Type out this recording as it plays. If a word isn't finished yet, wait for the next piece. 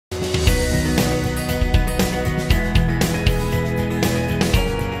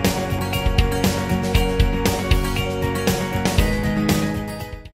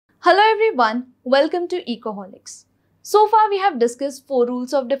everyone, welcome to Ecoholics. So far we have discussed 4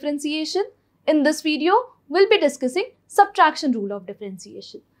 rules of differentiation. In this video, we'll be discussing subtraction rule of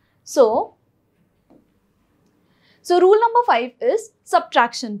differentiation. So rule number 5 is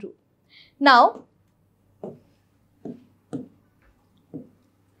subtraction rule. Now,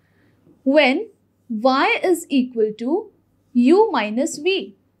 when y is equal to u minus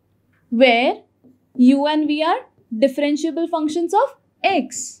v, where u and v are differentiable functions of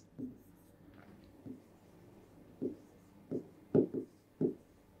x.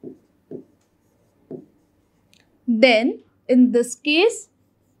 Then, in this case,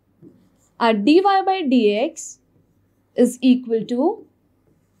 our dy by dx is equal to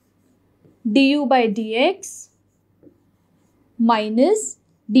du by dx minus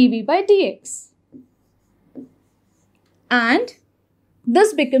dv by dx. And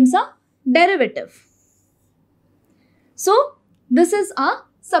this becomes a derivative. So, this is a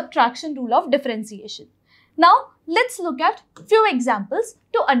subtraction rule of differentiation. Now, let's look at few examples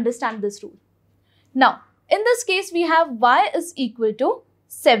to understand this rule. Now, in this case, we have y is equal to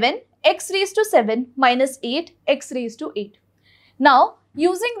 7 x raised to 7 minus 8 x raised to 8. Now,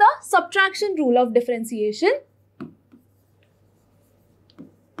 using the subtraction rule of differentiation,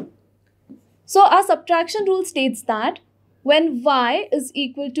 so our subtraction rule states that when y is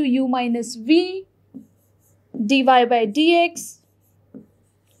equal to u minus v, dy by dx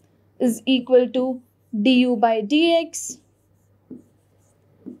is equal to du by dx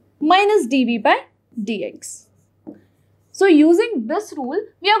minus dv by dx. So using this rule,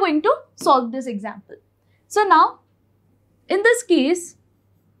 we are going to solve this example. So now, in this case,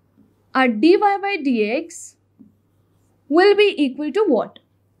 our dy by dx will be equal to what?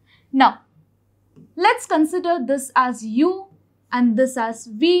 Now, let's consider this as u and this as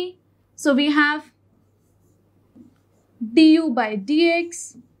v. So we have du by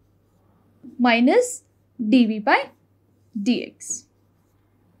dx minus dv by dx.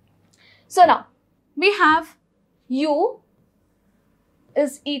 So now, we have u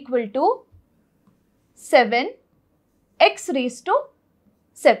is equal to 7 x raised to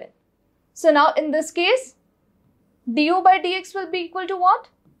 7. So now in this case, du by dx will be equal to what?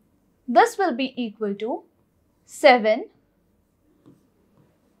 This will be equal to 7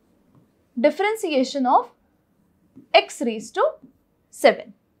 differentiation of x raised to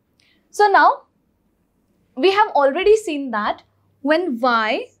 7. So now, we have already seen that when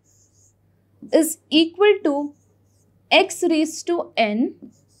y is equal to x raised to n,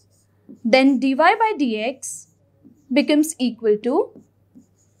 then dy by dx becomes equal to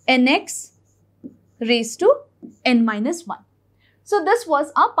nx raised to n minus 1. So this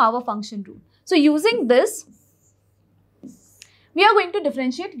was our power function rule. So using this, we are going to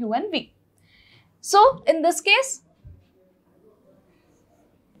differentiate u and v. So in this case,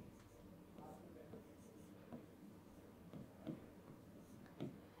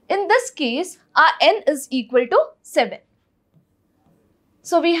 our n is equal to 7.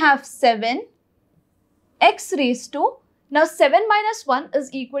 So we have 7 x raised to, now 7 minus 1 is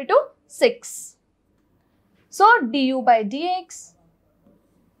equal to 6. So du by dx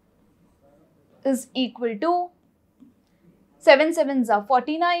is equal to 7 sevens are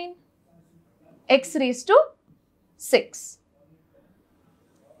 49, x raised to 6.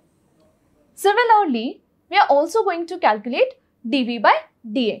 Similarly, we are also going to calculate dv by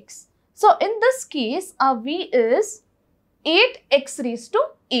dx. So in this case, our v is 8x raised to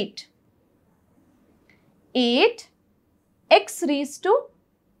 8. 8x raised to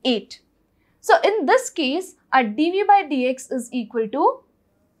 8. So in this case, our dv by dx is equal to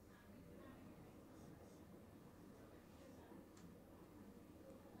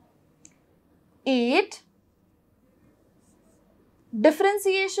 8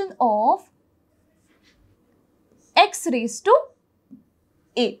 differentiation of x raised to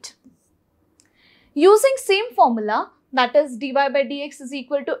 8. Using same formula, that is dy by dx is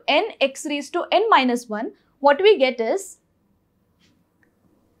equal to n x raised to n minus 1, what we get is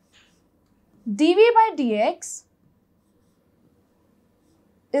dv by dx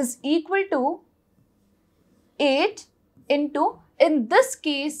is equal to 8 into, in this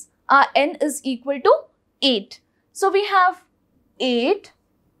case, our n is equal to 8. So we have 8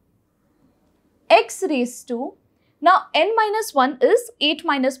 x raised to, now n minus 1 is 8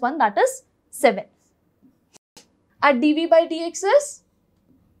 minus 1, that is 7. Our dv by dx is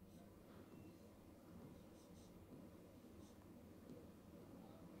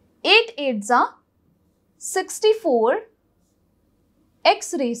 8 8s are 64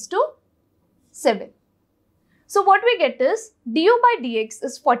 x raised to 7. So what we get is du by dx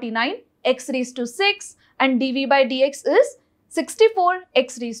is 49 x raised to 6 and dv by dx is 64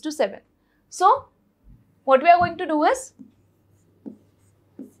 x raised to 7. So what we are going to do is,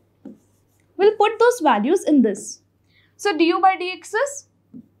 we'll put those values in this. So du by dx is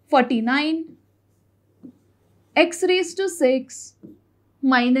 49 x raised to 6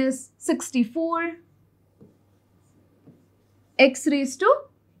 minus 64 x raised to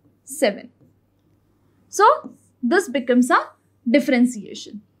 7. So this becomes a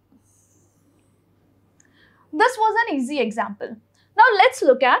differentiation. This was an easy example. Now let's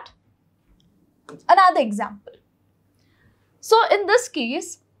look at another example. So in this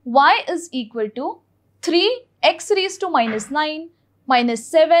case, y is equal to 3x raised to minus 9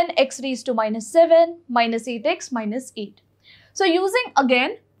 minus 7x raised to minus 7 minus 8x minus 8. So using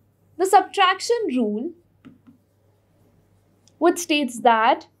again the subtraction rule, which states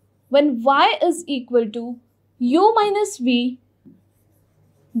that when y is equal to u minus v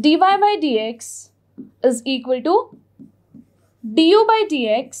dy by dx is equal to du by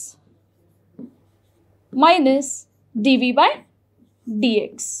dx minus dv by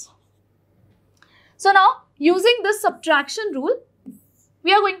dx. So now using this subtraction rule,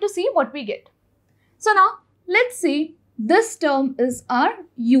 we are going to see what we get. So now let's see, this term is our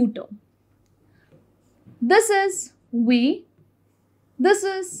u term. This is v, this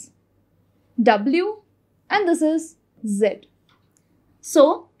is w, and this is z.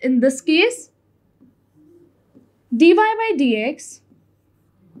 So in this case, dy by dx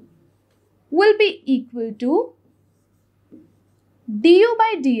will be equal to du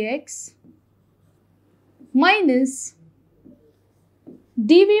by dx minus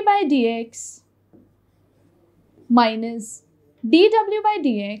dv by dx minus dw by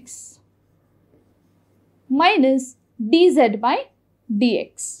dx minus dz by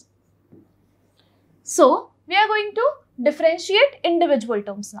dx. So we are going to differentiate individual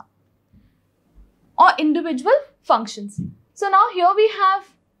terms now, or individual functions. So now here we have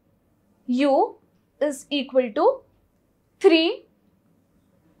u is equal to 3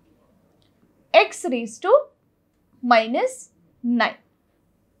 x raised to minus 9.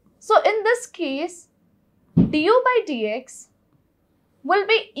 So in this case, du by dx will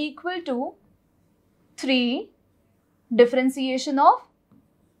be equal to 3 differentiation of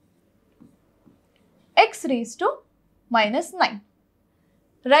x raised to minus 9,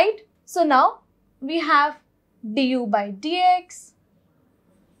 right? So now we have du by dx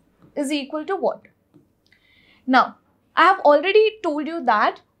is equal to what? Now, I have already told you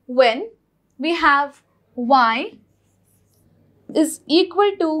that when we have y is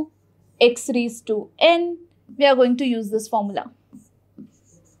equal to x raised to n, we are going to use this formula,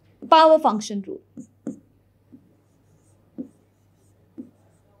 power function rule.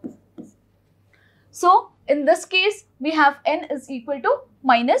 So in this case, we have n is equal to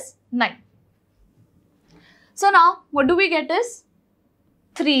minus 9. So now what do we get is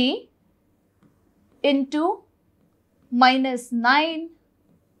 3 into minus 9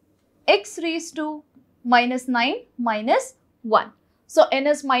 x raised to minus 9 minus 1. So n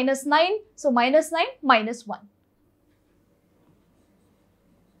is minus 9, so minus 9 minus 1.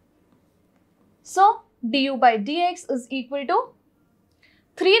 So du by dx is equal to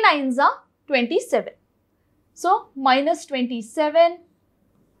 3 9s are 27. So minus 27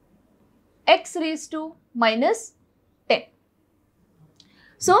 x raised to minus 10.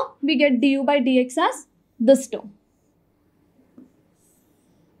 So we get du by dx as this term.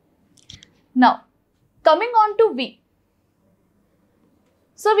 Now coming on to v.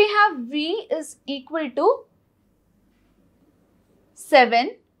 So we have v is equal to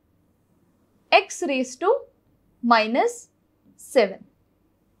 7 x raised to minus 7.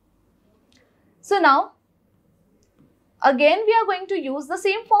 So now again we are going to use the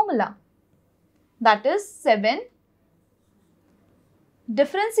same formula, that is 7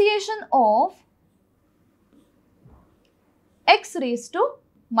 differentiation of x raised to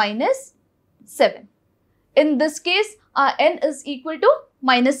minus 7. In this case, our n is equal to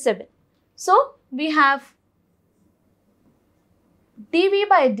minus 7. So we have dv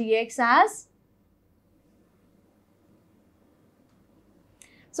by dx as,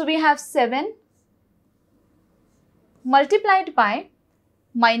 so we have 7 multiplied by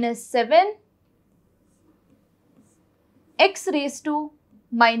minus 7 x raised to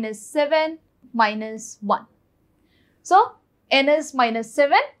minus 7 minus 1. So n is minus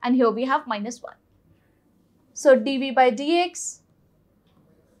 7 and here we have minus 1. So dv by dx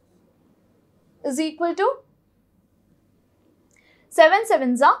is equal to 7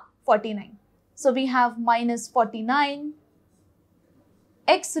 7s are 49. So we have minus 49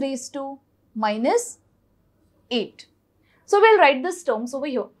 x raised to minus 8. So we'll write this terms over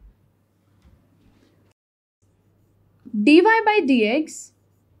here. dy by dx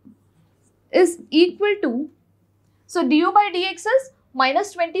is equal to, so du by dx is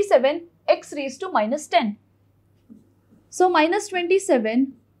minus 27 x raised to minus 10. So minus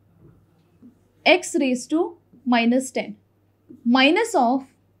 27 x raised to minus 10 minus of,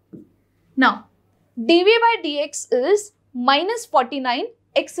 now dv by dx is minus 49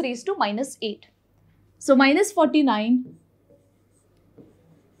 x raised to minus 8. So minus 49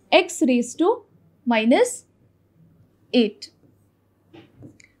 x raised to minus 8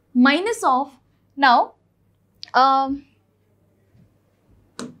 minus of, now I'll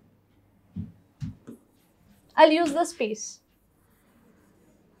use the space.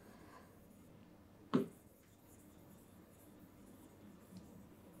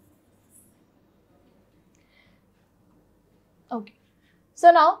 Okay,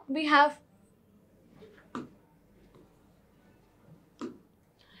 so now we have,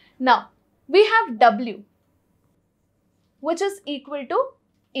 w, which is equal to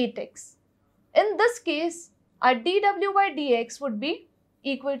 8x. In this case, our dw by dx would be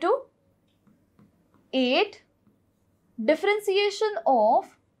equal to 8 differentiation of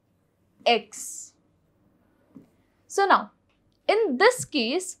x. So now, in this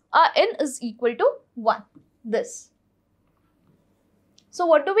case, our n is equal to 1, this. So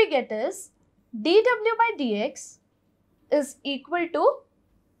what do we get is, dw by dx is equal to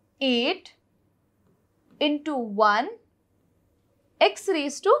 8 into 1 x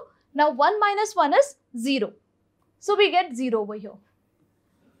raised to, now 1 minus 1 is 0. So we get 0 over here.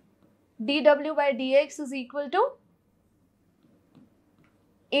 dw by dx is equal to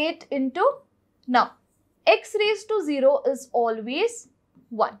 8 into, now x raised to 0 is always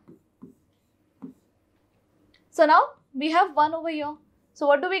 1. So now we have 1 over here. So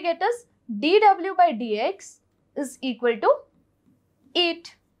what do we get is, dw by dx is equal to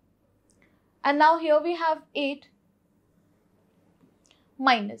 8. And now here we have 8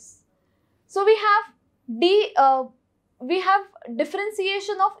 minus. So we have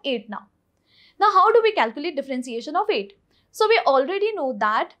differentiation of 8 now. Now how do we calculate differentiation of 8? So we already know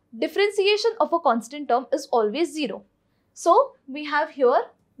that differentiation of a constant term is always 0. So we have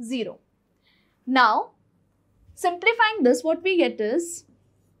here 0. Now simplifying this, what we get is,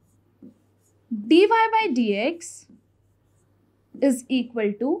 dy by dx is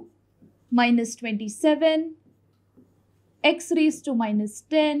equal to minus 27 x raised to minus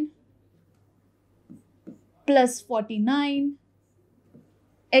 10 plus 49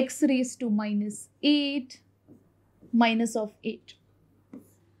 x raised to minus 8 minus of 8.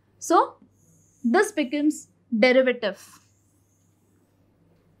 So this becomes derivative.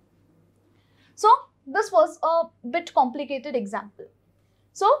 So this was a bit complicated example.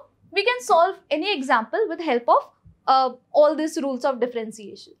 So we can solve any example with help of all these rules of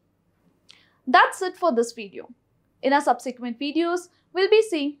differentiation. That's it for this video. In our subsequent videos, we'll be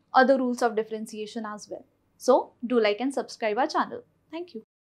seeing other rules of differentiation as well. So do like and subscribe our channel. Thank you.